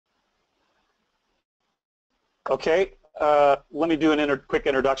Okay, let me do a quick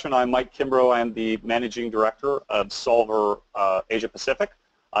introduction. I'm Mike Kimbrough. I'm the Managing Director of Solver Asia Pacific.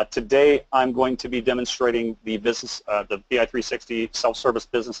 Today I'm going to be demonstrating the BI360 Self-Service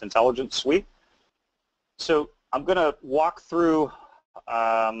Business Intelligence Suite. So I'm going to walk through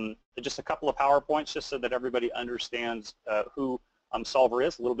just a couple of PowerPoints just so that everybody understands who Solver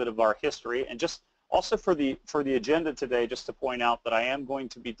is, a little bit of our history, and just also for the agenda today, just to point out that I am going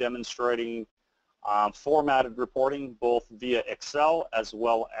to be demonstrating formatted reporting both via Excel as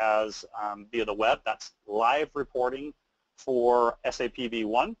well as via the web. That's live reporting for SAP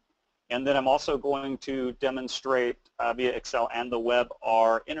V1. And then I'm also going to demonstrate via Excel and the web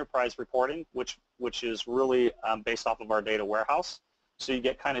our enterprise reporting, which is really based off of our data warehouse. So you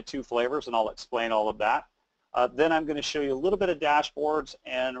get kind of two flavors, and I'll explain all of that. Then I'm going to show you a little bit of dashboards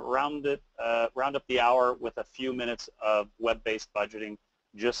and round up the hour with a few minutes of web-based budgeting,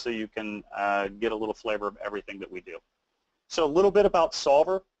 just so you can get a little flavor of everything that we do. So a little bit about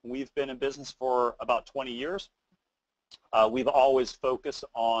Solver. We've been in business for about 20 years. We've always focused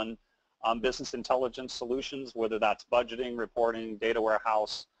on business intelligence solutions, whether that's budgeting, reporting, data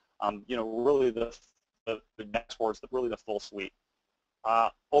warehouse, really the dashboards, really the full suite.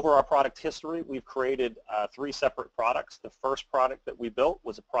 Over our product history, we've created 3 separate products. The first product that we built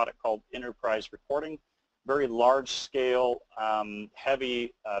was a product called Enterprise Reporting. Very large scale,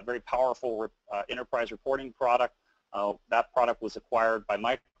 heavy, very powerful enterprise reporting product. That product was acquired by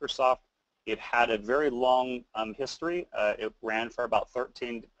Microsoft. It had a very long history. It ran for about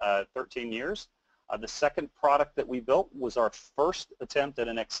 13 years. The second product that we built was our first attempt at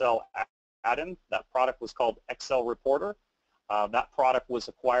an Excel add-in. That product was called Excel Reporter. That product was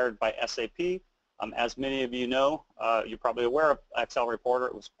acquired by SAP. As many of you know, you're probably aware of Excel Reporter.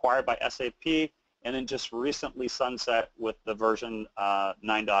 It was acquired by SAP and then just recently sunset with the version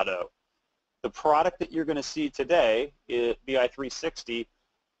 9.0. The product that you're going to see today, BI360,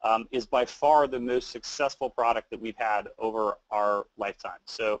 is by far the most successful product that we've had over our lifetime.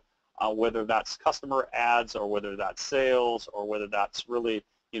 So whether that's customer ads or whether that's sales or whether that's really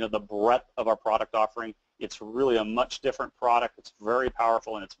the breadth of our product offering, it's really a much different product. It's very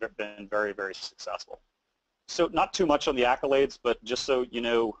powerful and it's been very, very successful. So not too much on the accolades, but just so you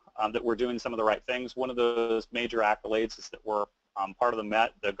know that we're doing some of the right things. One of those major accolades is that we're part of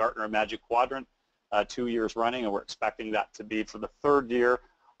the Gartner Magic Quadrant 2 years running, and we're expecting that to be for the 3rd year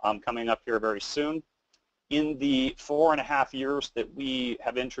coming up here very soon. In the 4.5 years that we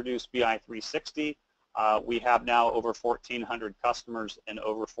have introduced BI360, we have now over 1,400 customers in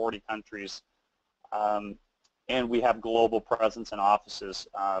over 40 countries, and we have global presence and offices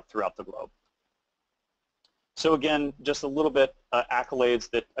throughout the globe. So again, just a little bit accolades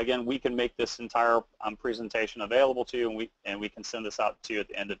that, again, we can make this entire presentation available to you, and we can send this out to you at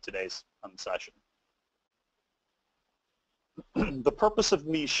the end of today's session. The purpose of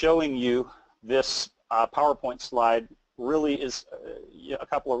me showing you this PowerPoint slide really is a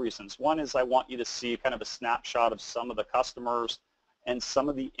couple of reasons. One is I want you to see kind of a snapshot of some of the customers and some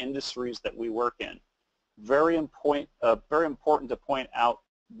of the industries that we work in. Very important to point out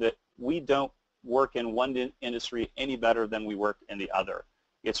that we don't work in one industry any better than we work in the other.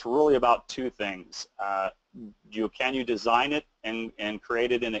 It's really about 2 things. Can you design it and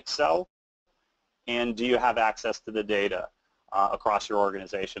create it in Excel? And do you have access to the data across your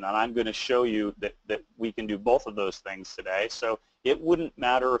organization? And I'm going to show you that we can do both of those things today. So it wouldn't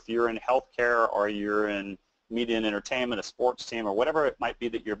matter if you're in healthcare or you're in media and entertainment, a sports team, or whatever it might be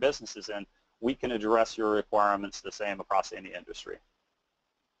that your business is in, we can address your requirements the same across any industry.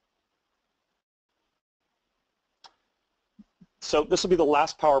 So this will be the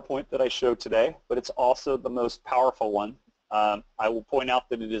last PowerPoint that I show today, but it's also the most powerful one. I will point out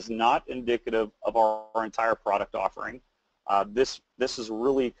that it is not indicative of our entire product offering. This is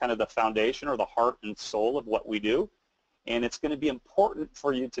really kind of the foundation or the heart and soul of what we do, and it's going to be important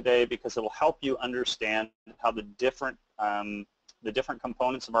for you today because it will help you understand how the different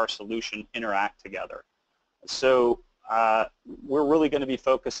components of our solution interact together. So we're really going to be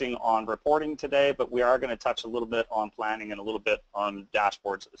focusing on reporting today, but we are going to touch a little bit on planning and a little bit on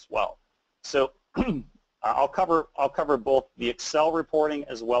dashboards as well. So I'll cover both the Excel reporting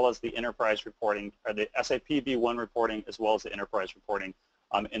as well as the enterprise reporting, or the SAP V1 reporting as well as the enterprise reporting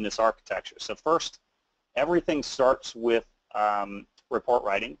in this architecture. So first, everything starts with report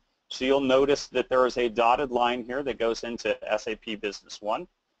writing. So you'll notice that there is a dotted line here that goes into SAP Business One.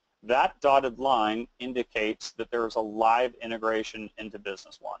 That dotted line indicates that there is a live integration into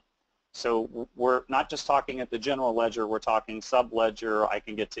Business One. So we're not just talking at the general ledger, we're talking sub-ledger. I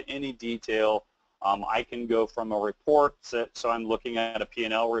can get to any detail. I can go from a report, so I'm looking at a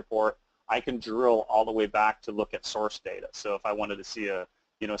P&L report. I can drill all the way back to look at source data. So if I wanted to see a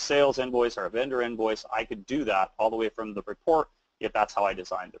sales invoice or a vendor invoice, I could do that all the way from the report if that's how I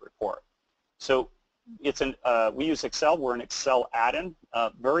designed the report. So we use Excel. We're an Excel add-in.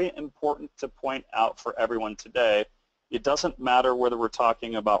 Very important to point out for everyone today, it doesn't matter whether we're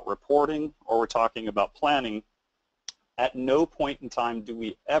talking about reporting or we're talking about planning. At no point in time do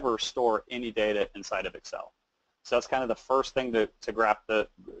we ever store any data inside of Excel. So that's kind of the first thing to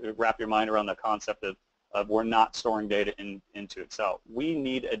wrap your mind around the concept of we're not storing data into Excel. We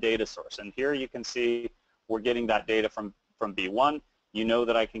need a data source, and here you can see we're getting that data from B1. You know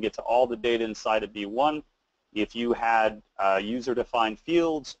that I can get to all the data inside of B1. If you had user-defined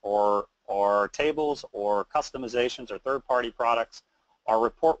fields or tables or customizations or third-party products, our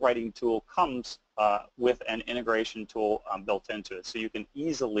report writing tool comes with an integration tool built into it, so you can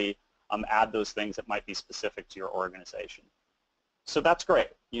easily add those things that might be specific to your organization. So that's great.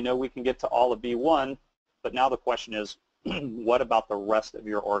 You know we can get to all of B1, but now the question is, what about the rest of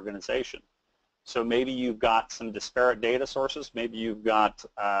your organization? So maybe you've got some disparate data sources. Maybe you've got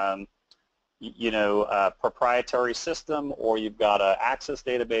a proprietary system, or you've got an Access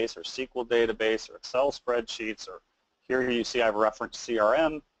database or SQL database or Excel spreadsheets, or here you see I've referenced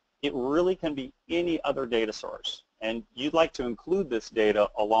CRM. It really can be any other data source, and you'd like to include this data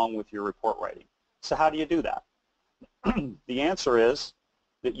along with your report writing. So how do you do that? The answer is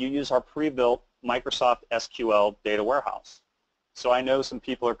that you use our pre-built Microsoft SQL data warehouse. So I know some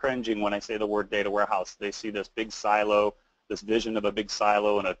people are cringing when I say the word data warehouse. They see this big silo, this vision of a big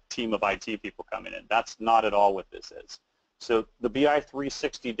silo and a team of IT people coming in. That's not at all what this is. So the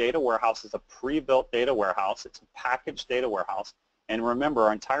BI360 data warehouse is a pre-built data warehouse. It's a packaged data warehouse. And remember,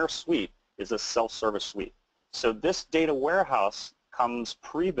 our entire suite is a self-service suite. So this data warehouse comes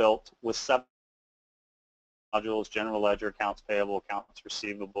pre-built with 7 modules: general ledger, accounts payable, accounts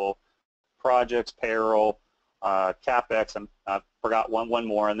receivable, projects, payroll, CapEx, I forgot one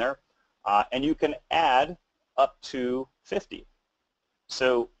more in there. And you can add up to 50.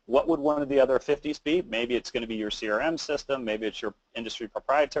 So what would one of the other 50s be? Maybe it's going to be your CRM system, maybe it's your industry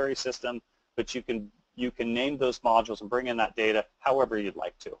proprietary system, but you can name those modules and bring in that data however you'd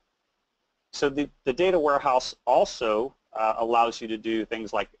like to. So the data warehouse also allows you to do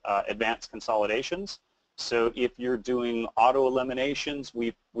things like advanced consolidations. So if you're doing auto eliminations,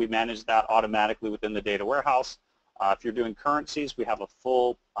 we manage that automatically within the data warehouse. If you're doing currencies, we have a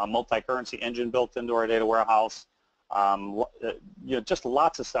full multi-currency engine built into our data warehouse. Just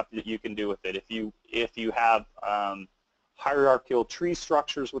lots of stuff that you can do with it. If you have hierarchical tree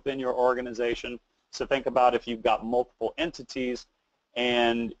structures within your organization, so think about if you've got multiple entities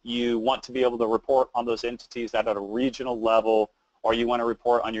and you want to be able to report on those entities at a regional level, or you want to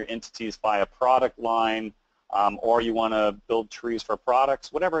report on your entities by a product line, or you want to build trees for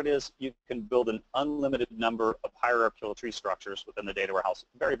products, whatever it is, you can build an unlimited number of hierarchical tree structures within the data warehouse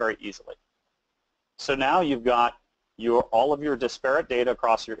very, very easily. So now you've got all of your disparate data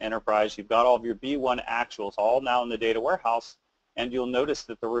across your enterprise. You've got all of your B1 actuals all now in the data warehouse, and you'll notice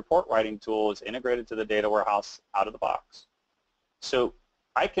that the report writing tool is integrated to the data warehouse out of the box. So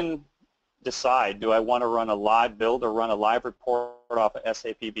I can decide, do I want to run a live build or run a live report off of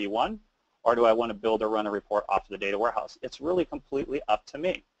SAP B1, or do I want to build or run a report off of the data warehouse? It's really completely up to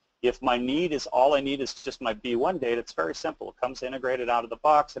me. If my need is all I need is just my B1 data, it's very simple. It comes integrated out of the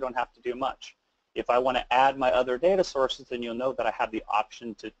box. I don't have to do much. If I want to add my other data sources, then you'll know that I have the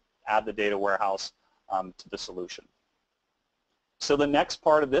option to add the data warehouse to the solution. So the next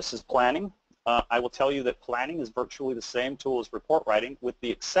part of this is planning. I will tell you that planning is virtually the same tool as report writing, with the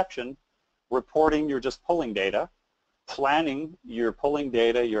exception reporting, you're just pulling data. Planning, you're pulling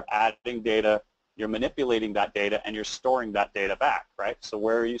data, you're adding data, you're manipulating that data, and you're storing that data back, right? So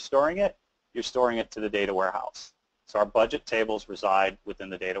where are you storing it? You're storing it to the data warehouse. So our budget tables reside within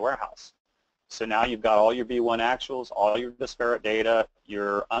the data warehouse. So now you've got all your B1 actuals, all your disparate data,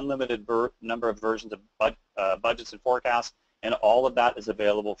 your unlimited number of versions of budgets and forecasts, and all of that is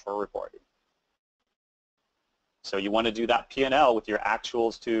available for reporting. So you want to do that P&L with your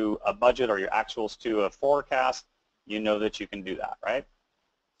actuals to a budget or your actuals to a forecast, you know that you can do that, right?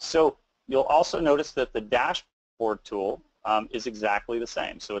 So you'll also notice that the dashboard tool is exactly the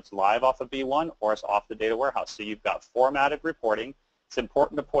same. So it's live off of B1 or it's off the data warehouse. So you've got formatted reporting. It's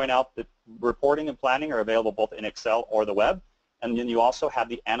important to point out that reporting and planning are available both in Excel or the web. And then you also have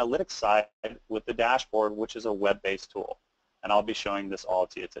the analytics side with the dashboard, which is a web-based tool. And I'll be showing this all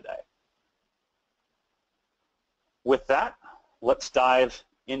to you today. With that, let's dive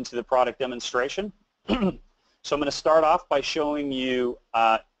into the product demonstration. So I'm going to start off by showing you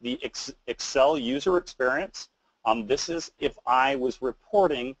the Excel user experience. This is if I was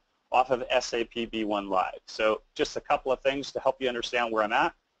reporting off of SAP B1 Live. So just a couple of things to help you understand where I'm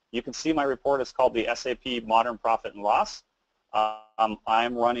at. You can see my report is called the SAP Modern Profit and Loss.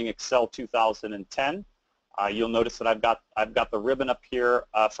 I'm running Excel 2010. You'll notice that I've got the ribbon up here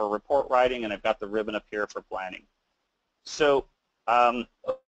for report writing, and I've got the ribbon up here for planning. So a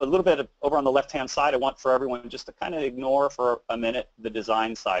little bit over on the left-hand side, I want for everyone just to kind of ignore for a minute the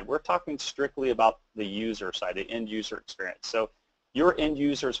design side. We're talking strictly about the user side, the end user experience. So your end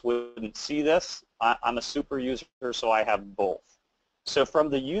users wouldn't see this. I'm a super user, so I have both. So from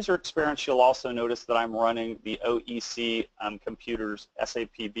the user experience, you'll also notice that I'm running the OEC Computers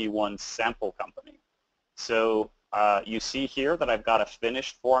SAP B1 sample company. So you see here that I've got a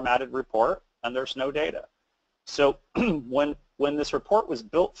finished formatted report, and there's no data. So when this report was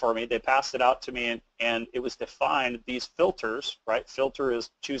built for me, they passed it out to me, and it was defined, these filters, right? Filter is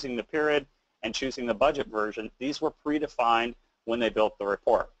choosing the period and choosing the budget version. These were predefined when they built the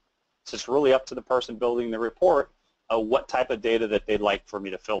report. So it's really up to the person building the report what type of data that they'd like for me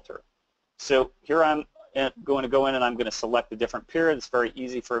to filter. So here I'm going to go in and I'm going to select a different period. It's very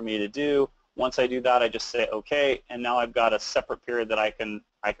easy for me to do. Once I do that, I just say OK, and now I've got a separate period that I can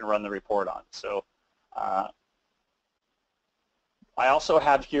run the report on. So I also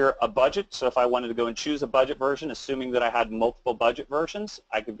have here a budget, so if I wanted to go and choose a budget version, assuming that I had multiple budget versions,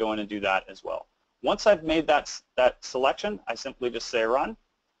 I could go in and do that as well. Once I've made that selection, I simply just say run.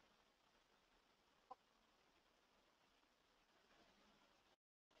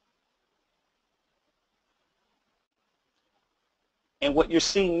 And what you're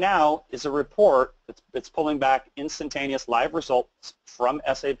seeing now is a report that's pulling back instantaneous live results from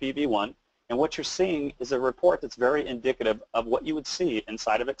SAP B1. And what you're seeing is a report that's very indicative of what you would see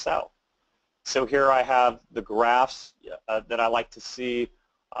inside of Excel. So here I have the graphs that I like to see.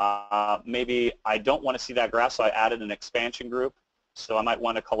 Maybe I don't want to see that graph, so I added an expansion group. So I might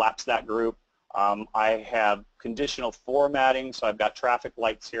want to collapse that group. I have conditional formatting, so I've got traffic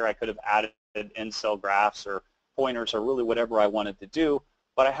lights here. I could have added in-cell graphs or pointers or really whatever I wanted to do.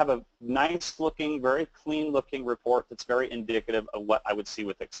 But I have a nice-looking, very clean-looking report that's very indicative of what I would see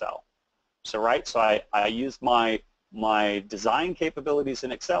with Excel. So I used my design capabilities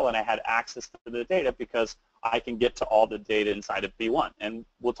in Excel, and I had access to the data because I can get to all the data inside of B1. And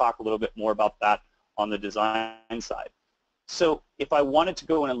we'll talk a little bit more about that on the design side. So if I wanted to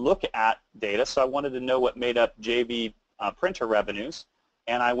go in and look at data, so I wanted to know what made up JB printer revenues,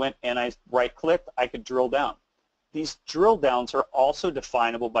 and I went and I right-clicked, I could drill down. These drill downs are also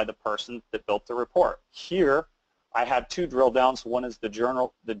definable by the person that built the report. Here, I have two drill downs. One is the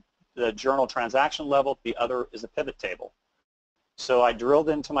journal transaction level. The other is a pivot table. So I drilled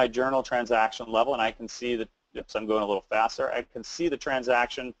into my journal transaction level, and I can see that, oops, I'm going a little faster. I can see the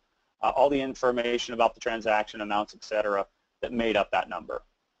transaction, all the information about the transaction amounts, et cetera, that made up that number.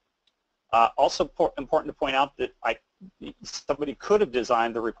 Also important to point out that somebody could have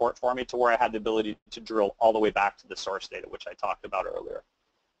designed the report for me to where I had the ability to drill all the way back to the source data, which I talked about earlier.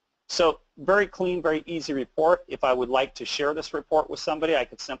 So very clean, very easy report. If I would like to share this report with somebody, I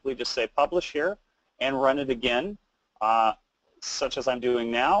could simply just say publish here and run it again, such as I'm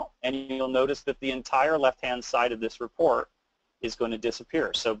doing now, and you'll notice that the entire left-hand side of this report is going to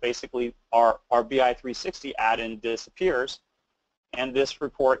disappear. So basically our BI360 add-in disappears, and this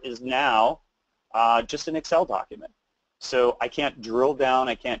report is now just an Excel document. So I can't drill down,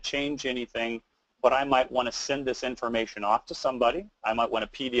 I can't change anything, but I might want to send this information off to somebody. I might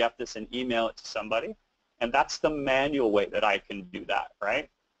want to PDF this and email it to somebody, and that's the manual way that I can do that,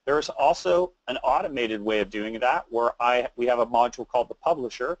 right? There's also an automated way of doing that where we have a module called the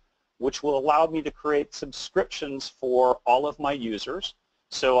Publisher, which will allow me to create subscriptions for all of my users.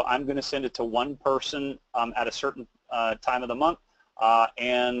 So I'm going to send it to one person at a certain time of the month,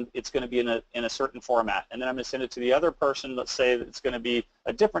 and it's going to be in a certain format. And then I'm going to send it to the other person, let's say that it's going to be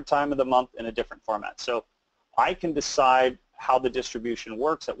a different time of the month in a different format. So I can decide how the distribution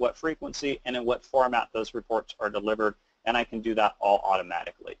works, at what frequency, and in what format those reports are delivered, and I can do that all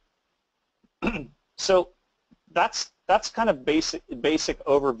automatically. So that's kind of basic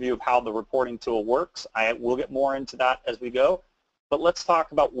overview of how the reporting tool works. I will get more into that as we go. But let's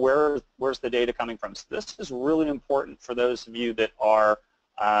talk about where's the data coming from. So this is really important for those of you that are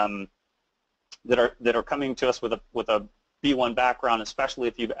coming to us with a B1 background, especially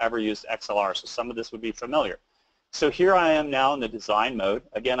if you've ever used XLR. So some of this would be familiar. So here I am now in the design mode.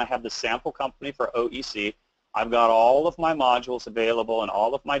 Again, I have the sample company for OEC. I've got all of my modules available and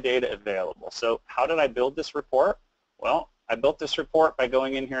all of my data available. So how did I build this report? Well, I built this report by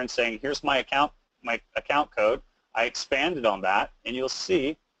going in here and saying, here's my account code. I expanded on that, and you'll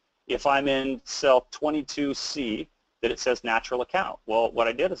see if I'm in cell 22C, that it says natural account. Well, what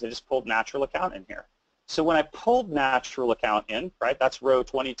I did is I just pulled natural account in here. So when I pulled natural account in, right, that's row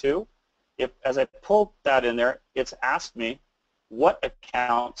 22, as I pulled that in there, it's asked me what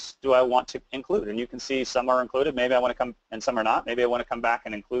accounts do I want to include. And you can see some are included. Maybe I want to come, and some are not. Maybe I want to come back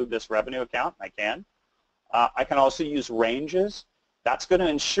and include this revenue account. I can. I can also use ranges. That's going to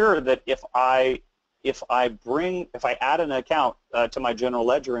ensure that if I add an account to my general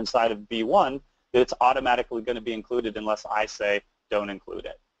ledger inside of B1, that it's automatically going to be included unless I say don't include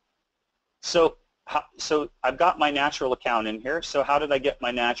it. So I've got my natural account in here. So how did I get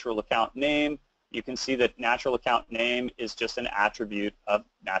my natural account name? You can see that natural account name is just an attribute of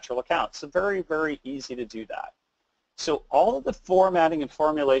natural account. So very, very easy to do that. So all of the formatting and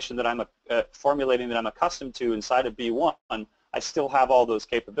formulating that I'm accustomed to inside of B1, I still have all those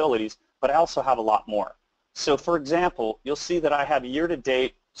capabilities, but I also have a lot more. So for example, you'll see that I have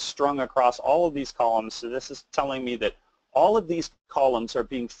year-to-date strung across all of these columns. So this is telling me that all of these columns are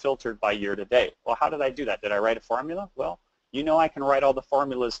being filtered by year-to-date. Well, how did I do that? Did I write a formula? Well, you know I can write all the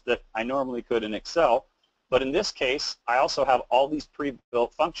formulas that I normally could in Excel, but in this case, I also have all these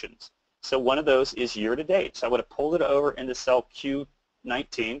pre-built functions. So one of those is year-to-date. So I would have pulled it over into cell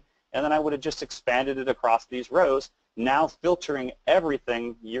Q19, and then I would have just expanded it across these rows, now filtering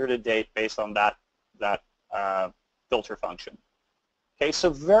everything year-to-date based on that filter function. Okay, so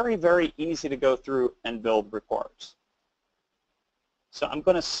very, very easy to go through and build reports. So I'm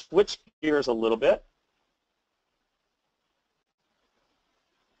going to switch gears a little bit.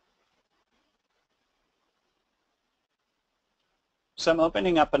 So I'm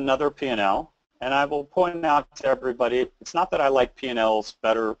opening up another P&L, and I will point out to everybody, it's not that I like P&Ls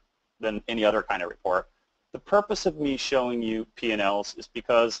better than any other kind of report. The purpose of me showing you P&Ls is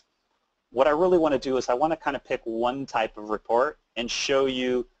because what I really want to do is I want to kind of pick one type of report and show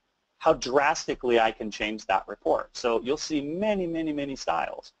you how drastically I can change that report. So you'll see many, many, many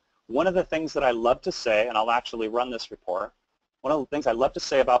styles. One of the things that I love to say, and I'll actually run this report, one of the things I love to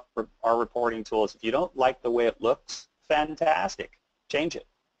say about our reporting tool is if you don't like the way it looks, fantastic. Change it,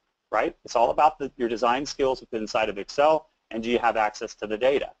 right? It's all about your design skills inside of Excel, and do you have access to the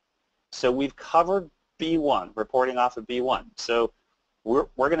data? So we've covered B1, reporting off of B1. So we're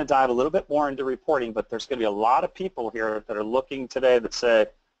going to dive a little bit more into reporting, but there's going to be a lot of people here that are looking today that say,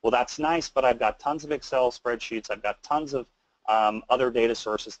 well, that's nice, but I've got tons of Excel spreadsheets, I've got tons of other data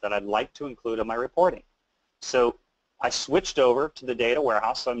sources that I'd like to include in my reporting. So I switched over to the data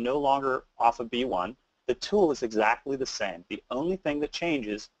warehouse, so I'm no longer off of B1. The tool is exactly the same. The only thing that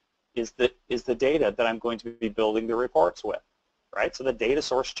changes is the data that I'm going to be building the reports with, right? So the data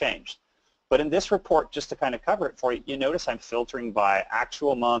source changed. But in this report, just to kind of cover it for you, you notice I'm filtering by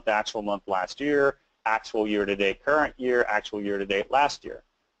actual month last year, actual year-to-date current year, actual year-to-date last year,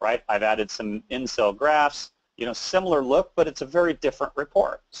 right? I've added some in-cell graphs, you know, similar look, but it's a very different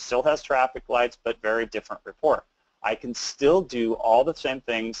report. Still has traffic lights, but very different report. I can still do all the same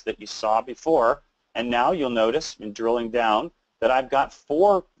things that you saw before. And now you'll notice in drilling down that I've got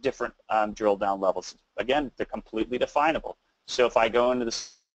 4 different drill down levels. Again, they're completely definable. So if I go into the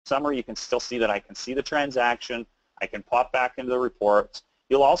summary, you can still see that I can see the transaction. I can pop back into the reports.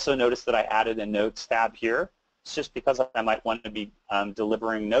 You'll also notice that I added a notes tab here. It's just because I might want to be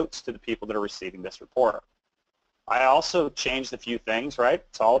delivering notes to the people that are receiving this report. I also changed a few things, right?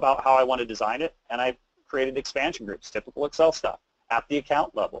 It's all about how I want to design it, and I created expansion groups, typical Excel stuff, at the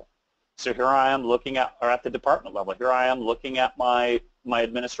account level. So here I am looking at, or at the department level, here I am looking at my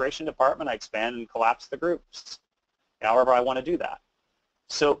administration department. I expand and collapse the groups, however I want to do that.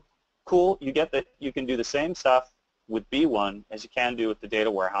 So cool, you get that you can do the same stuff with B1 as you can do with the data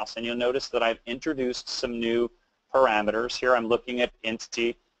warehouse, and you'll notice that I've introduced some new parameters. Here I'm looking at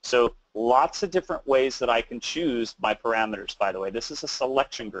entity, so lots of different ways that I can choose my parameters, by the way. This is a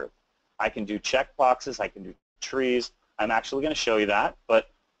selection group. I can do checkboxes, I can do trees. I'm actually going to show you that, but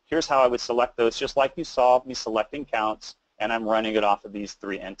here's how I would select those, just like you saw me selecting counts, and I'm running it off of these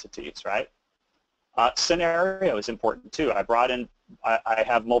 3 entities, right? Scenario is important too. I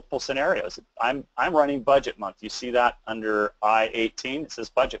have multiple scenarios. I'm running budget month. You see that under I-18, it says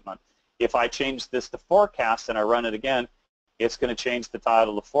budget month. If I change this to forecast and I run it again, it's going to change the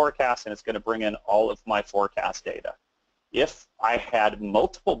title to forecast, and it's going to bring in all of my forecast data. If I had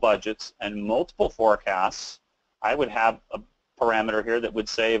multiple budgets and multiple forecasts, I would have a parameter here that would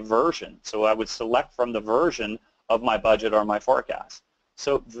say version. So I would select from the version of my budget or my forecast.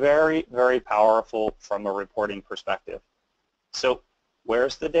 So very, very powerful from a reporting perspective. So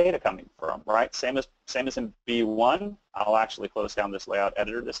where's the data coming from, right? Same as in B1. I'll actually close down this layout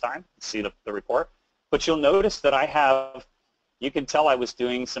editor this time, see the report. But you'll notice that I have, you can tell I was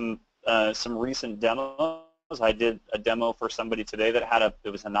doing some recent demos I did a demo for somebody today that had it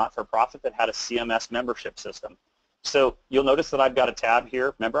was a not-for-profit that had a CMS membership system. So you'll notice that I've got a tab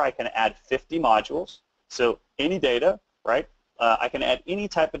here. Remember, I can add 50 modules. So any data, right? I can add any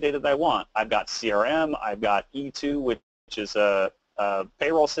type of data that I want. I've got CRM, I've got E2, which is a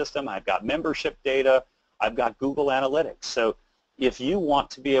payroll system, I've got membership data, I've got Google Analytics. So if you want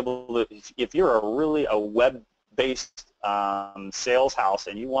to be able to, if you're really a web-based sales house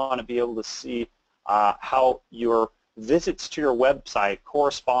and you want to be able to see how your visits to your website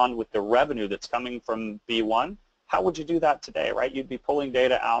correspond with the revenue that's coming from B1, how would you do that today, right? You'd be pulling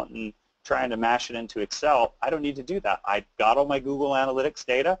data out and trying to mash it into Excel. I don't need to do that. I've got all my Google Analytics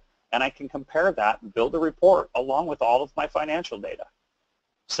data, and I can compare that and build a report along with all of my financial data.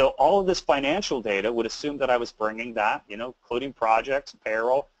 So all of this financial data would assume that I was bringing that, you know, including projects,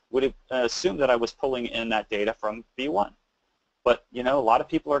 payroll, would assume that I was pulling in that data from B1. But, you know, a lot of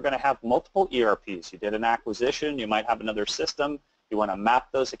people are going to have multiple ERPs. You did an acquisition, you might have another system, you want to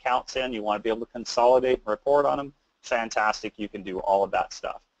map those accounts in, you want to be able to consolidate and report on them. Fantastic, you can do all of that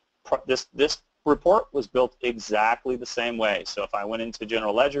stuff. This report was built exactly the same way. So if I went into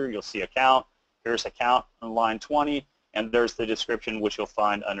General Ledger, you'll see account, here's account on line 20, and there's the description which you'll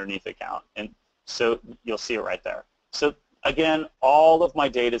find underneath account. And so you'll see it right there. So again, all of my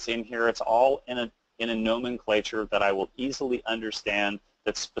data is in here. It's all in a nomenclature that I will easily understand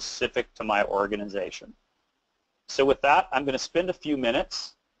that's specific to my organization. So with that, I'm going to spend a few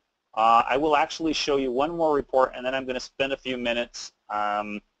minutes. I will actually show you one more report, and then I'm going to spend a few minutes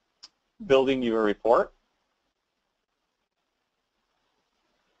building you a report.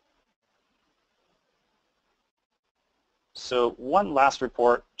 So one last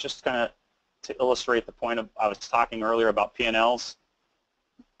report, just kind of to illustrate the point of I was talking earlier about P&Ls.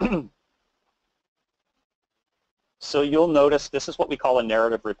 So you'll notice this is what we call a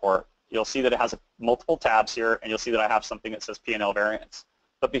narrative report. You'll see that it has multiple tabs here, and you'll see that I have something that says P&L variance.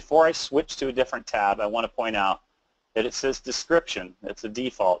 But before I switch to a different tab, I want to point out that it says description, it's a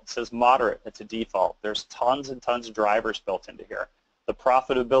default. It says moderate, it's a default. There's tons and tons of drivers built into here. The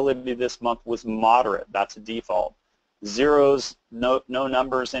profitability this month was moderate, that's a default. Zeros, no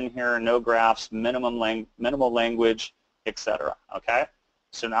numbers in here, no graphs, minimal language, etc. Okay?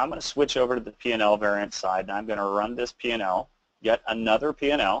 So now I'm going to switch over to the P&L variance side, and I'm going to run this P&L, yet another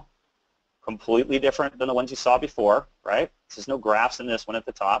P&L, completely different than the ones you saw before, right? There's no graphs in this one at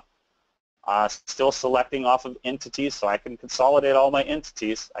the top. Still selecting off of entities, so I can consolidate all my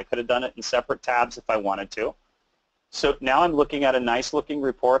entities. I could have done it in separate tabs if I wanted to. So now I'm looking at a nice looking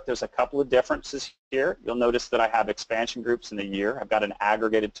report. There's a couple of differences here. You'll notice that I have expansion groups in the year. I've got an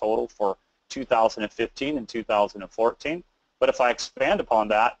aggregated total for 2015 and 2014. But if I expand upon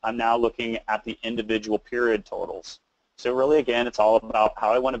that, I'm now looking at the individual period totals. So really, again, it's all about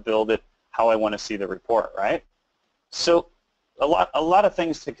how I want to build it, how I want to see the report, right? So a lot of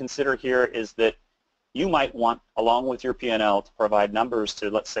things to consider here is that you might want, along with your P&L, to provide numbers to,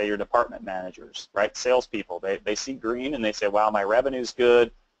 let's say, your department managers, right? Salespeople. They see green and they say, wow, my revenue's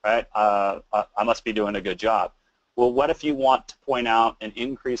good, right? I must be doing a good job. Well, what if you want to point out an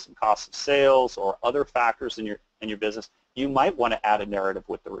increase in cost of sales or other factors in your business? You might want to add a narrative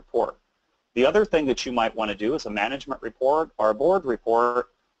with the report. The other thing that you might want to do is a management report or a board report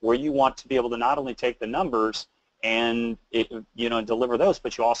where you want to be able to not only take the numbers and deliver those,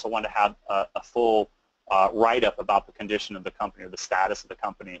 but you also want to have a full write-up about the condition of the company or the status of the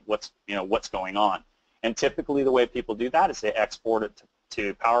company, what's going on. And typically the way people do that is they export it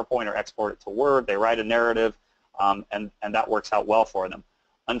to PowerPoint or export it to Word. They write a narrative, and that works out well for them.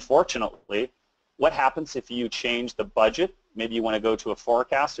 Unfortunately, what happens if you change the budget? Maybe you want to go to a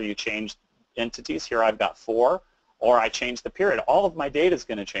forecast, or you change entities. Here I've got 4, or I change the period. All of my data is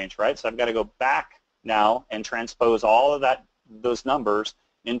going to change, right? So I've got to go back now and transpose all of those numbers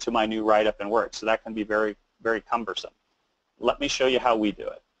into my new write-up and work. So that can be very, very cumbersome. Let me show you how we do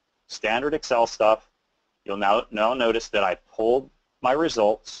it. Standard Excel stuff. You'll now notice that I pulled my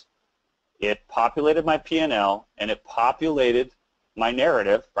results. It populated my P&L, and it populated my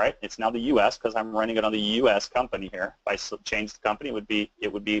narrative, right? It's now the U.S. because I'm running it on the U.S. company here. If I change the company,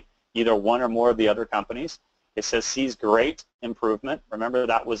 it would be either one or more of the other companies. It says sees great improvement. Remember,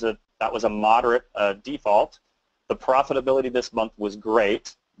 that was a moderate default. The profitability this month was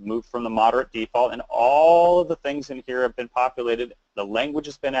great. Moved from the moderate default, and all of the things in here have been populated. The language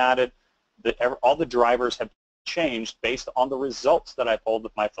has been added. All the drivers have changed based on the results that I pulled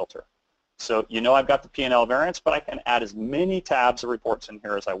with my filter. So I've got the P&L variance, but I can add as many tabs of reports in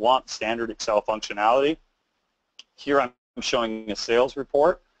here as I want. Standard Excel functionality. Here I'm showing a sales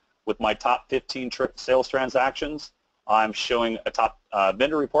report with my top 15 sales transactions. I'm showing a top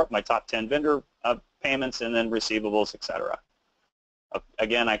vendor report, my top 10 vendor payments and then receivables, etc.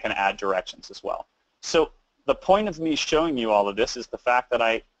 Again, I can add directions as well. So the point of me showing you all of this is the fact that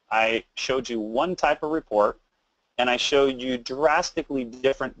I showed you one type of report, and I showed you drastically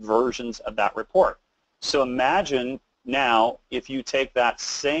different versions of that report. So imagine now if you take that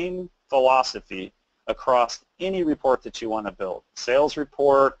same philosophy across any report that you want to build. Sales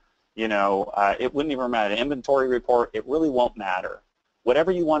report, you know, it wouldn't even matter. Inventory report, it really won't matter.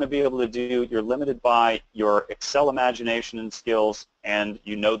 Whatever you want to be able to do, you're limited by your Excel imagination and skills, and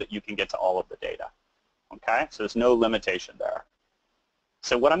you know that you can get to all of the data. Okay? So there's no limitation there.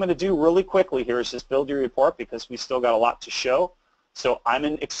 So what I'm going to do really quickly here is just build your report because we still got a lot to show. So I'm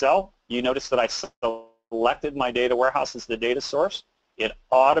in Excel. You notice that I selected my data warehouse as the data source. It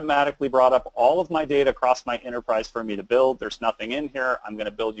automatically brought up all of my data across my enterprise for me to build. There's nothing in here. I'm going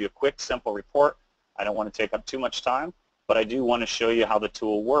to build you a quick, simple report. I don't want to take up too much time, but I do want to show you how the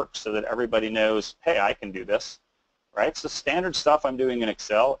tool works so that everybody knows, hey, I can do this, right? So standard stuff I'm doing in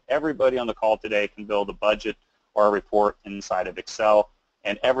Excel. Everybody on the call today can build a budget or a report inside of Excel,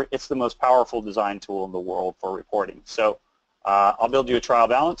 and it's the most powerful design tool in the world for reporting. So I'll build you a trial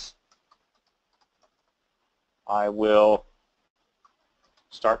balance. I will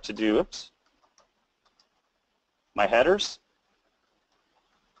start to do, my headers.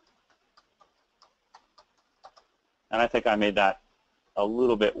 And I think I made that a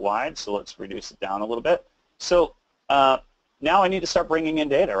little bit wide, so let's reduce it down a little bit. So now I need to start bringing in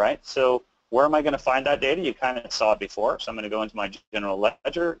data, right? So where am I going to find that data? You kind of saw it before. So I'm going to go into my general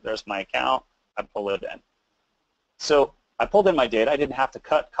ledger. There's my account. I pull it in. So I pulled in my data. I didn't have to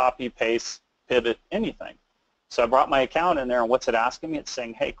cut, copy, paste, pivot, anything. So I brought my account in there, and what's it asking me? It's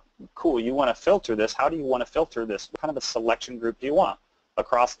saying, hey, cool, you want to filter this. How do you want to filter this? What kind of a selection group do you want?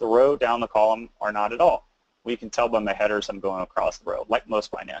 Across the row, down the column, or not at all? Well, you can tell by my headers I'm going across the row, like most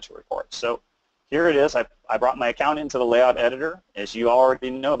financial reports. So here it is. I brought my account into the layout editor. As you already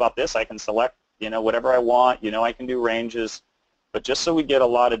know about this, I can select, you know, whatever I want. You know, I can do ranges. But just so we get a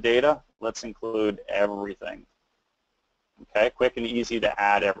lot of data, let's include everything. Okay, quick and easy to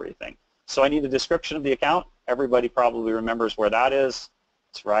add everything. So I need a description of the account. Everybody probably remembers where that is.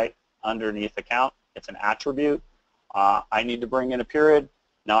 It's right underneath account. It's an attribute. I need to bring in a period.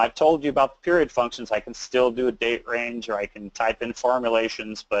 Now I've told you about the period functions. I can still do a date range, or I can type in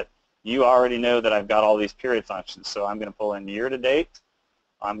formulations, but you already know that I've got all these period functions. So I'm going to pull in year to date.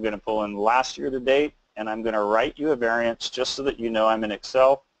 I'm going to pull in last year to date, and I'm going to write you a variance just so that you know I'm in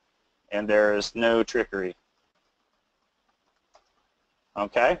Excel and there is no trickery.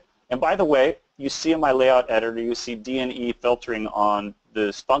 Okay? And by the way, you see in my layout editor, you see D&E filtering on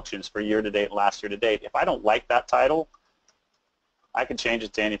those functions for year to date, last year to date. If I don't like that title, I can change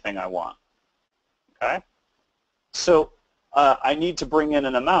it to anything I want. Okay? So I need to bring in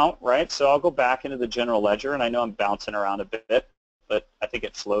an amount, right? So I'll go back into the general ledger, and I know I'm bouncing around a bit, but I think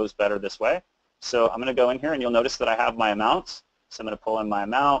it flows better this way. So I'm going to go in here, and you'll notice that I have my amounts. So I'm going to pull in my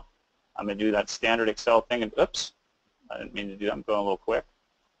amount. I'm going to do that standard Excel thing, and oops, I didn't mean to do that. I'm going a little quick.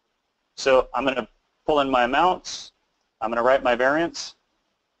 So I'm going to pull in my amounts. I'm going to write my variance.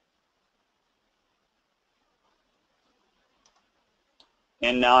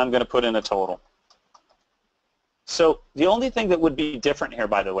 And now I'm going to put in a total. So the only thing that would be different here,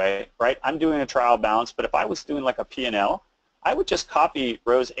 by the way, right, I'm doing a trial balance, but if I was doing like a P&L, I would just copy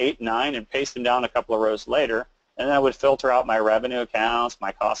rows 8 and 9 and paste them down a couple of rows later, and then I would filter out my revenue accounts,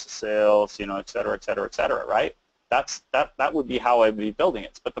 my cost of sales, you know, et cetera, right? That would be how I'd be building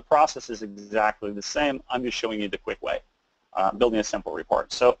it. But the process is exactly the same. I'm just showing you the quick way, building a simple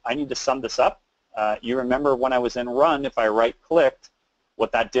report. So I need to sum this up. You remember when I was in Run, if I right-clicked,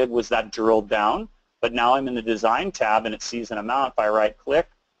 what that did was that drilled down. But now I'm in the Design tab, and it sees an amount. If I right-click,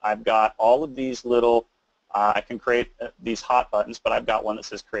 I've got all of these little, I can create these hot buttons, but I've got one that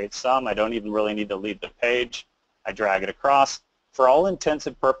says Create Sum. I don't even really need to leave the page. I drag it across. For all intents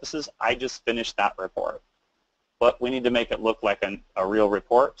and purposes, I just finished that report. But we need to make it look like a real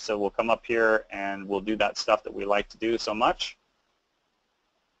report, so we'll come up here and we'll do that stuff that we like to do so much.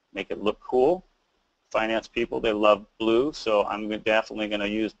 Make it look cool. Finance people, they love blue, so I'm definitely going to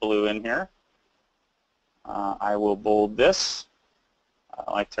use blue in here. I will bold this.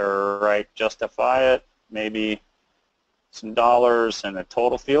 I like to write justify it, maybe some dollars in a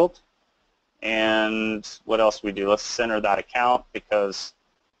total field. And what else we do? Let's center that account because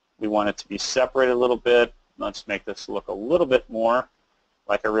we want it to be separated a little bit. Let's make this look a little bit more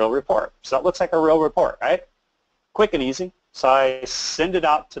like a real report. So it looks like a real report, right? Quick and easy. So I send it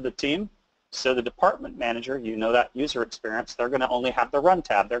out to the team. So the department manager, you know that user experience, they're going to only have the Run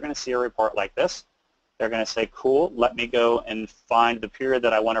tab. They're going to see a report like this. They're going to say, cool, let me go and find the period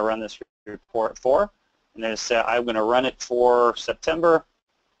that I want to run this report for. And then say I'm going to run it for September.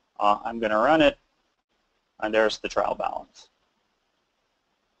 I'm going to run it, and there's the trial balance.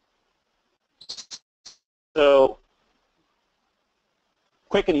 So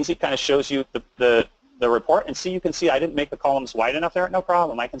quick and easy, kind of shows you the report. And see, you can see I didn't make the columns wide enough there. No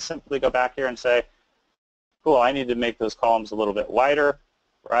problem. I can simply go back here and say, cool, I need to make those columns a little bit wider,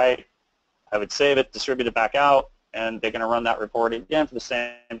 right? I would save it, distribute it back out, and they're going to run that report again for the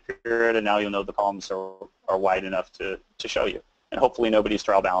same period, and now you'll know the columns are wide enough to show you. And hopefully nobody's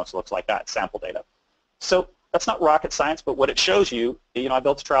trial balance looks like that, sample data. So that's not rocket science, but what it shows you, I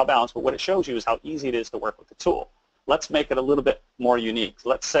built a trial balance, but what it shows you is how easy it is to work with the tool. Let's make it a little bit more unique.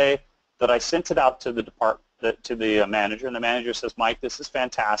 Let's say that I sent it out to the manager, and the manager says, Mike, this is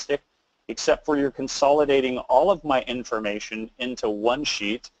fantastic, except for you're consolidating all of my information into one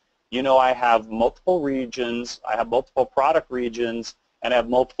sheet. I have multiple regions, I have multiple product regions, and I have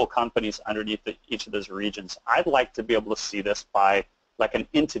multiple companies underneath each of those regions. I'd like to be able to see this by like an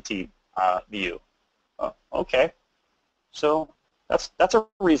entity view. Okay, so that's a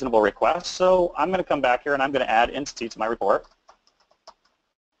reasonable request. So I'm going to come back here and I'm going to add entity to my report.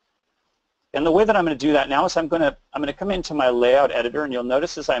 And the way that I'm going to do that now is I'm going to come into my layout editor, and you'll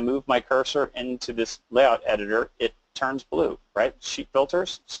notice as I move my cursor into this layout editor, it turns blue, right? Sheet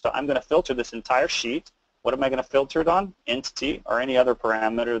filters. So I'm going to filter this entire sheet. What am I going to filter it on? Entity or any other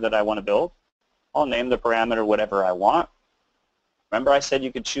parameter that I want to build. I'll name the parameter whatever I want. Remember I said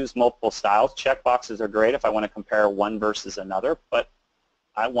you could choose multiple styles. Checkboxes are great if I want to compare one versus another, but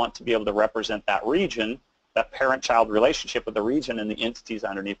I want to be able to represent that region, that parent-child relationship with the region and the entities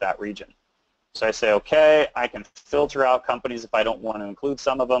underneath that region. So I say, okay, I can filter out companies if I don't want to include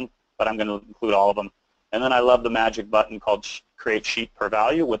some of them, but I'm going to include all of them. And then I love the magic button called Create Sheet Per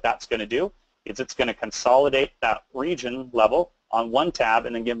Value. What that's going to do is it's going to consolidate that region level on one tab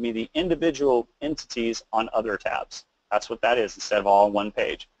and then give me the individual entities on other tabs. That's what that is, instead of all on one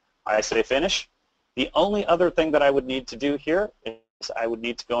page. I say finish. The only other thing that I would need to do here is I would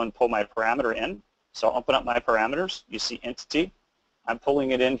need to go and pull my parameter in. So I'll open up my parameters. You see entity. I'm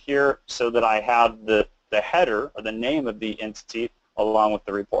pulling it in here so that I have the header or the name of the entity along with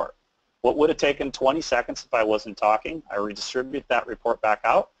the report. What would have taken 20 seconds if I wasn't talking? I redistribute that report back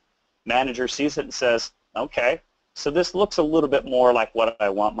out. Manager sees it and says, okay, so this looks a little bit more like what I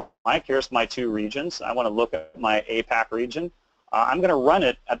want. Mike, here's my two regions. I want to look at my APAC region. I'm going to run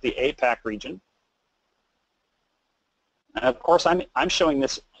it at the APAC region. And of course, I'm showing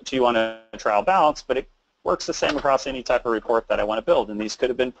this to you on a trial balance, but it works the same across any type of report that I want to build. And these could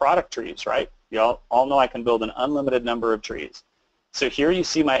have been product trees, right? You all know I can build an unlimited number of trees. So here you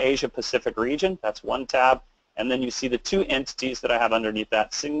see my Asia Pacific region. That's one tab. And then you see the two entities that I have underneath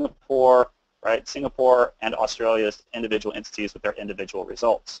that, Singapore, right? Singapore and Australia's individual entities with their individual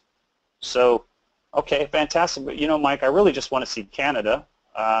results. So, okay, fantastic. But Mike, I really just want to see Canada.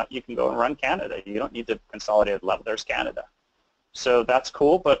 You can go and run Canada. You don't need to consolidate at level. There's Canada. So that's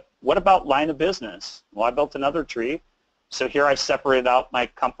cool, but what about line of business? Well, I built another tree. So here I separated out my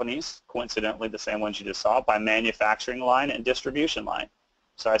companies, coincidentally the same ones you just saw, by manufacturing line and distribution line.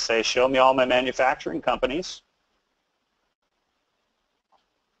 So I say, show me all my manufacturing companies.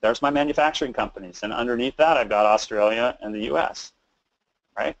 There's my manufacturing companies, and underneath that I've got Australia and the US,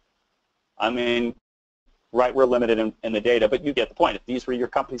 right? I mean, right, we're limited in the data, but you get the point. If these were your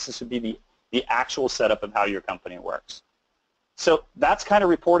companies, this would be the actual setup of how your company works. So that's kind of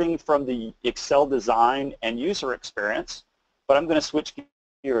reporting from the Excel design and user experience, but I'm going to switch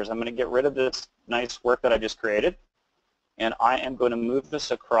gears. I'm going to get rid of this nice work that I just created, and I am going to move this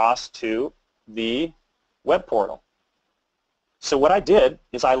across to the web portal. So what I did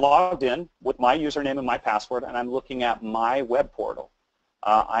is I logged in with my username and my password, and I'm looking at my web portal.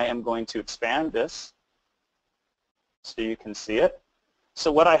 I am going to expand this so you can see it.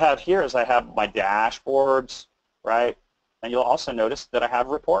 So what I have here is I have my dashboards, right? And you'll also notice that I have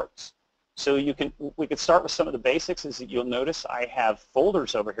reports. So we could start with some of the basics. Is that you'll notice I have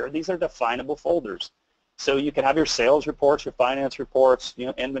folders over here. These are definable folders. So you can have your sales reports, your finance reports,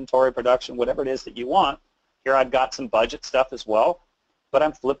 inventory, production, whatever it is that you want. Here I've got some budget stuff as well. But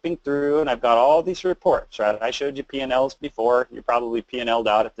I'm flipping through and I've got all these reports, right? I showed you P&Ls before. You're probably P&L'd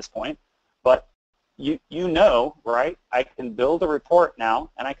out at this point. But you know, right? I can build a report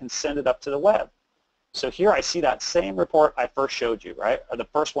now and I can send it up to the web. So here I see that same report I first showed you, right? Or the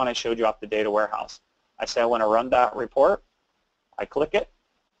first one I showed you off the data warehouse. I say I want to run that report. I click it.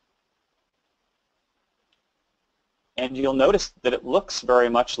 And you'll notice that it looks very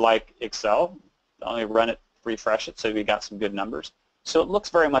much like Excel. Let me run it, refresh it so we got some good numbers. So it looks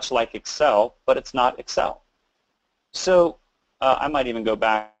very much like Excel, but it's not Excel. So I might even go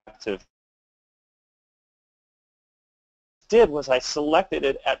back to did was I selected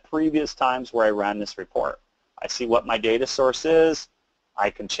it at previous times where I ran this report. I see what my data source is. I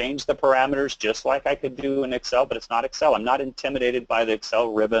can change the parameters just like I could do in Excel, but it's not Excel. I'm not intimidated by the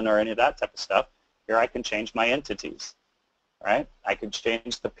Excel ribbon or any of that type of stuff. Here I can change my entities, right? I can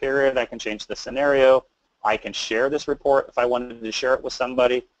change the period. I can change the scenario. I can share this report if I wanted to share it with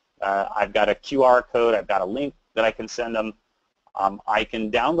somebody. I've got a QR code. I've got a link that I can send them. I can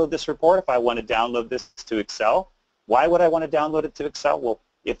download this report if I want to download this to Excel. Why would I want to download it to Excel? Well,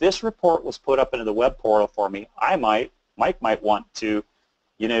 if this report was put up into the web portal for me, Mike might want to,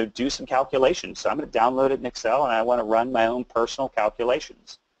 do some calculations. So I'm going to download it in Excel, and I want to run my own personal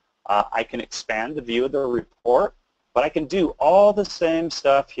calculations. I can expand the view of the report, but I can do all the same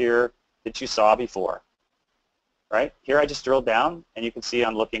stuff here that you saw before. Right? Here I just drilled down, and you can see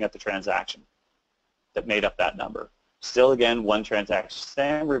I'm looking at the transaction that made up that number. Still, again, one transaction.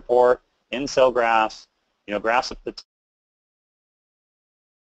 Same report, in-cell graphs, graphs of the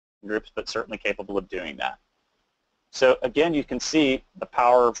groups, but certainly capable of doing that. So again, you can see the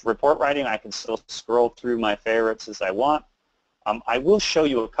power of report writing. I can still scroll through my favorites as I want. I will show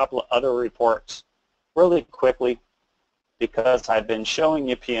you a couple of other reports really quickly because I've been showing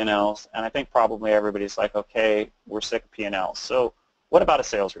you P&Ls, and I think probably everybody's like, okay, we're sick of P&Ls. So what about a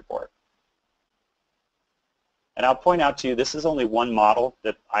sales report? And I'll point out to you, this is only one model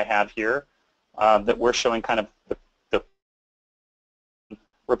that I have here that we're showing kind of the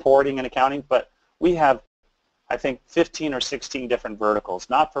reporting and accounting, but we have, I think, 15 or 16 different verticals: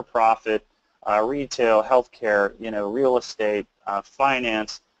 not-for-profit, retail, healthcare, real estate,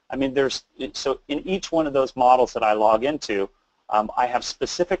 finance. I mean, so in each one of those models that I log into, I have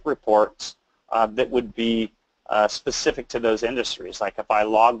specific reports that would be specific to those industries. Like if I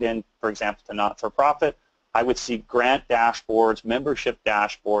logged in, for example, to not-for-profit, I would see grant dashboards, membership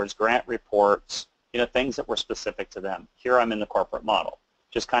dashboards, grant reports, things that were specific to them. Here I'm in the corporate model,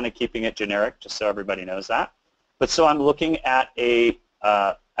 just kind of keeping it generic, just so everybody knows that. But so I'm looking at a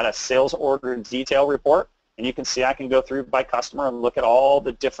sales order detail report, and you can see I can go through by customer and look at all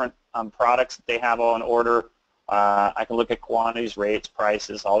the different products that they have on order. I can look at quantities, rates,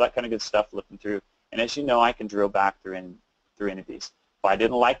 prices, all that kind of good stuff, looking through. And as you know, I can drill back through any of these. If I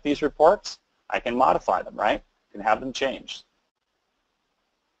didn't like these reports, I can modify them, right? I can have them changed.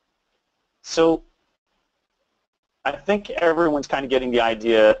 So I think everyone's kind of getting the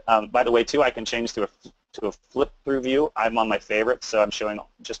idea. By the way, too, I can change to a flip-through view. I'm on my favorites, so I'm showing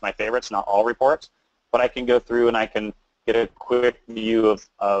just my favorites, not all reports. But I can go through and I can get a quick view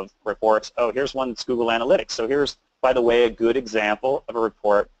of reports. Oh, here's one that's Google Analytics. So here's, by the way, a good example of a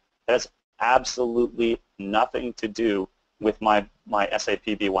report that has absolutely nothing to do with my SAP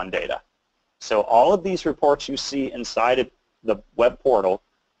B1 data. So all of these reports you see inside of the web portal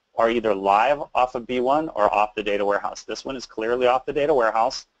are either live off of B1 or off the data warehouse. This one is clearly off the data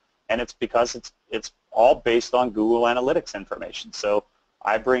warehouse, and it's because it's all based on Google Analytics information. So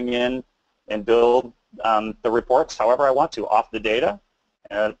I bring in and build the reports however I want to off the data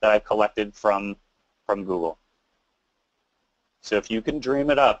that I've collected from Google. So if you can dream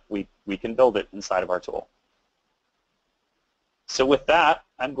it up, we can build it inside of our tool. So with that,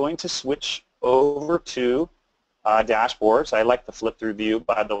 I'm going to switch over to dashboards. I like the flip-through view,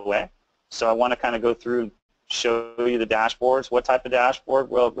 by the way. So I want to kind of go through and show you the dashboards. What type of dashboard?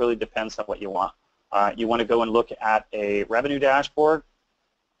 Well, it really depends on what you want. You want to go and look at a revenue dashboard?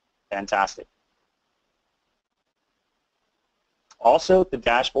 Fantastic. Also, the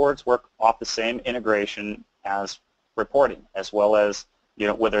dashboards work off the same integration as reporting, as well as,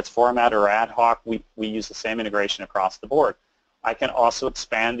 whether it's format or ad hoc, we use the same integration across the board. I can also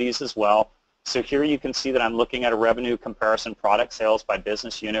expand these as well. So here you can see that I'm looking at a revenue comparison, product sales by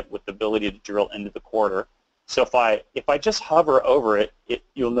business unit, with the ability to drill into the quarter. So if I just hover over it,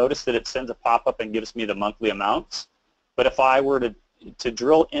 you'll notice that it sends a pop-up and gives me the monthly amounts. But if I were to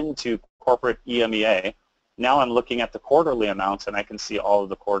drill into corporate EMEA, now I'm looking at the quarterly amounts, and I can see all of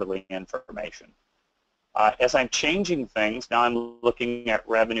the quarterly information. As I'm changing things, now I'm looking at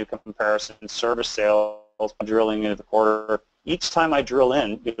revenue comparison, service sales, drilling into the quarter. Each time I drill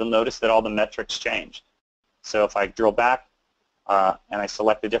in, you'll notice that all the metrics change. So if I drill back and I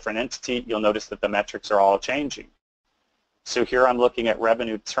select a different entity, you'll notice that the metrics are all changing. So here I'm looking at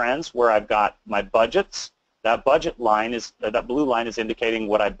revenue trends where I've got my budgets. That budget line is, that blue line is indicating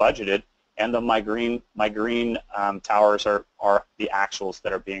what I budgeted, and my green towers are the actuals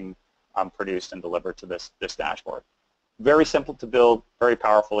that are being produced and delivered to this dashboard. Very simple to build, very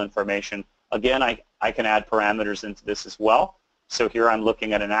powerful information. Again, I can add parameters into this as well. So here I'm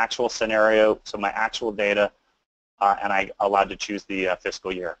looking at an actual scenario, so my actual data, and I'm allowed to choose the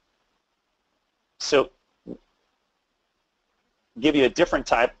fiscal year. So give you a different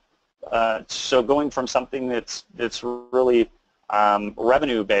type. So going from something that's really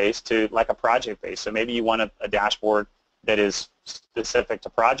revenue-based to like a project-based. So maybe you want a dashboard that is specific to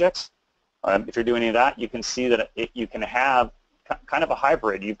projects. If you're doing any of that, you can see that you can have kind of a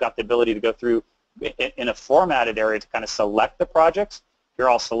hybrid. You've got the ability to go through in a formatted area to kind of select the projects. Here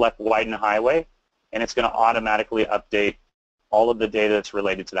I'll select widen highway, and it's going to automatically update all of the data that's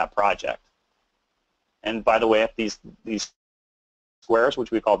related to that project. And by the way, if these squares,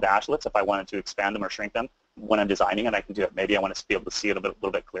 which we call dashlets, if I wanted to expand them or shrink them when I'm designing it, I can do it. Maybe I want to be able to see it a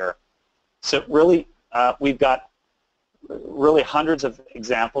little bit clearer. So really, we've got really hundreds of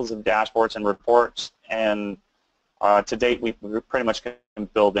examples of dashboards and reports, and to date, we pretty much can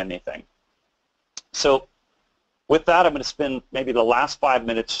build anything. So with that, I'm going to spend maybe the last 5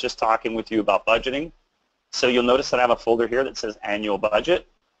 minutes just talking with you about budgeting. So you'll notice that I have a folder here that says annual budget.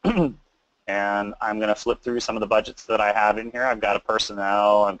 And I'm going to flip through some of the budgets that I have in here. I've got a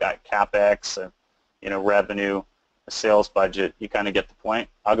personnel, I've got CapEx, revenue, a sales budget. You kind of get the point.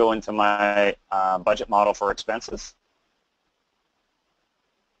 I'll go into my budget model for expenses.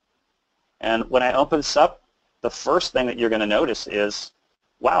 And when I open this up, the first thing that you're going to notice is,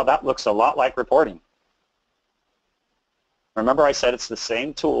 wow, that looks a lot like reporting. Remember I said it's the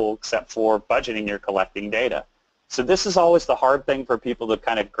same tool except for budgeting, you're collecting data. So this is always the hard thing for people to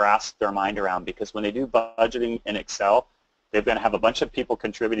kind of grasp their mind around, because when they do budgeting in Excel, they're going to have a bunch of people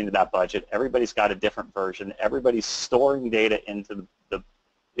contributing to that budget. Everybody's got a different version. Everybody's storing data into the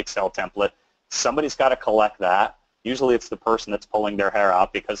Excel template. Somebody's got to collect that. Usually it's the person that's pulling their hair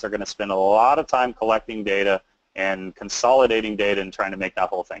out, because they're going to spend a lot of time collecting data and consolidating data and trying to make that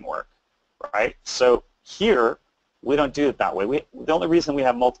whole thing work, right? So here, we don't do it that way. The only reason we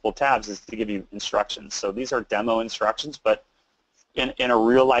have multiple tabs is to give you instructions. So these are demo instructions, but in a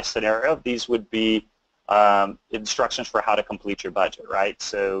real-life scenario, these would be instructions for how to complete your budget, right?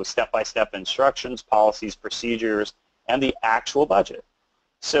 So step-by-step instructions, policies, procedures, and the actual budget.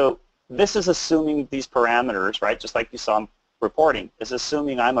 So this is assuming these parameters, right, just like you saw in reporting, is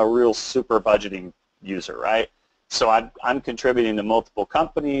assuming I'm a real super budgeting user, right? So I'm contributing to multiple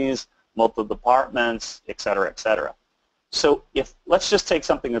companies, multiple departments, et cetera, et cetera. So let's just take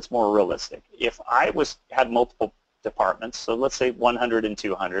something that's more realistic. If I had multiple departments, so let's say 100 and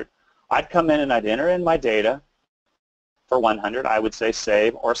 200, I'd come in and I'd enter in my data for 100. I would say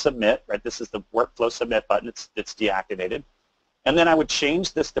save or submit, right? This is the workflow submit button. It's deactivated. And then I would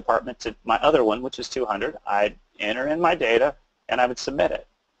change this department to my other one, which is 200. I'd enter in my data and I would submit it.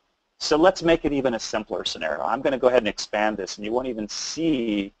 So let's make it even a simpler scenario. I'm going to go ahead and expand this, and you won't even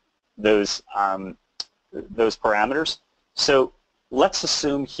see those parameters. So let's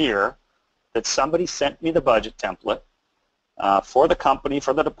assume here that somebody sent me the budget template for the company,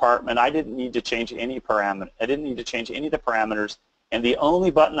 for the department. I didn't need to change any parameter. I didn't need to change any of the parameters, and the only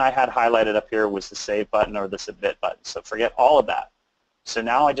button I had highlighted up here was the save button or the submit button. So forget all of that. So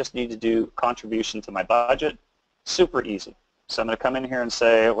now I just need to do contribution to my budget. Super easy. So I'm going to come in here and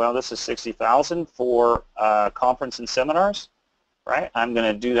say, well, this is $60,000 for conference and seminars, right? I'm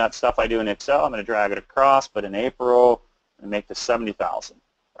going to do that stuff I do in Excel. I'm going to drag it across, but in April, and make this $70,000,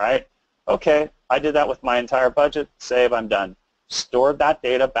 right? Okay, I did that with my entire budget. Save, I'm done. Stored that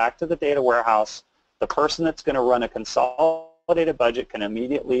data back to the data warehouse. The person that's going to run a consolidated budget can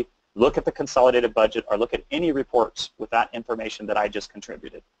immediately look at the consolidated budget or look at any reports with that information that I just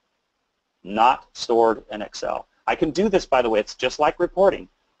contributed. Not stored in Excel. I can do this, by the way, it's just like reporting.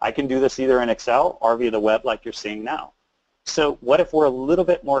 I can do this either in Excel or via the web like you're seeing now. So what if we're a little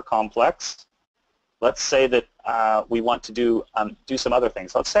bit more complex? Let's say that we want to do some other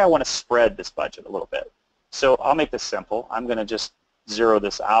things. Let's say I want to spread this budget a little bit. So I'll make this simple. I'm going to just zero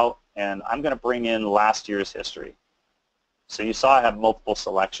this out, and I'm going to bring in last year's history. So you saw I have multiple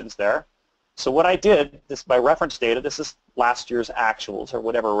selections there. So what I did, this by reference data, this is last year's actuals or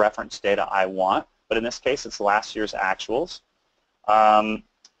whatever reference data I want, but in this case it's last year's actuals.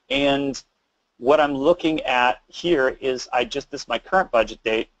 And what I'm looking at here is this is my current budget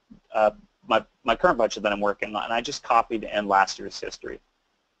date, my current budget that I'm working on, and I just copied in last year's history.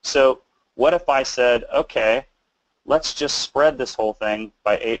 So what if I said, okay, let's just spread this whole thing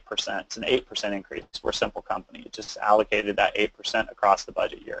by 8%. It's an 8% increase. We're a simple company. It just allocated that 8% across the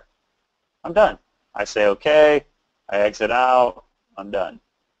budget year. I'm done. I say okay, I exit out, I'm done.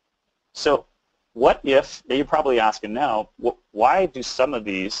 So what if, you're probably asking now, why do some of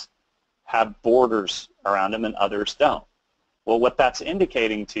these have borders around them and others don't? Well, what that's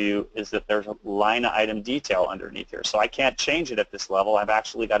indicating to you is that there's a line item detail underneath here. So I can't change it at this level. I've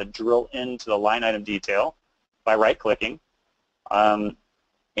actually got to drill into the line item detail by right-clicking. And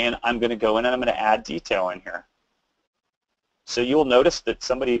I'm going to go in and I'm going to add detail in here. So you'll notice that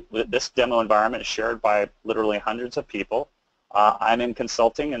this demo environment is shared by literally hundreds of people. I'm in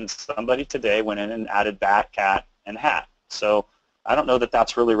consulting, and somebody today went in and added bat, cat, and hat. So I don't know that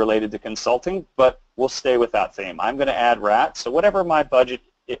that's really related to consulting, but we'll stay with that theme. I'm going to add rat. So whatever my budget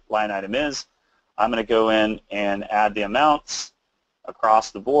line item is, I'm going to go in and add the amounts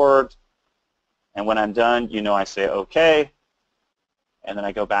across the board. And when I'm done, I say OK. And then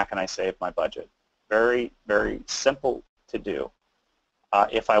I go back and I save my budget. Very, very simple to do.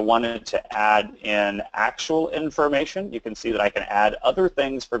 If I wanted to add in actual information, you can see that I can add other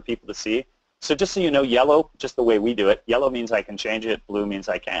things for people to see. So just so you know, yellow, just the way we do it, yellow means I can change it, blue means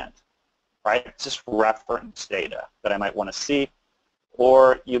I can't. Right? It's just reference data that I might want to see.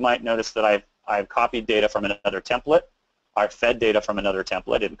 Or you might notice that I've copied data from another template. I've fed data from another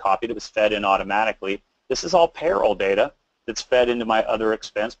template. I didn't copy it. It was fed in automatically. This is all payroll data that's fed into my other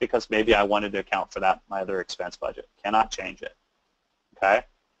expense because maybe I wanted to account for that, my other expense budget. Cannot change it. Okay?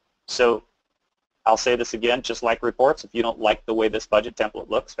 So I'll say this again, just like reports, if you don't like the way this budget template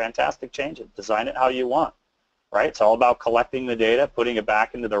looks, fantastic, change it. Design it how you want. Right? It's all about collecting the data, putting it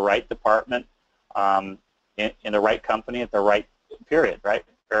back into the right department, in the right company at the right period. Right?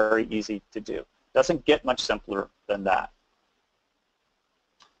 Very easy to do. Doesn't get much simpler than that.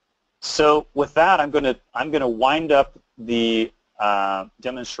 So with that, I'm going to wind up the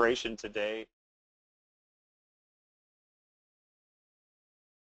demonstration today.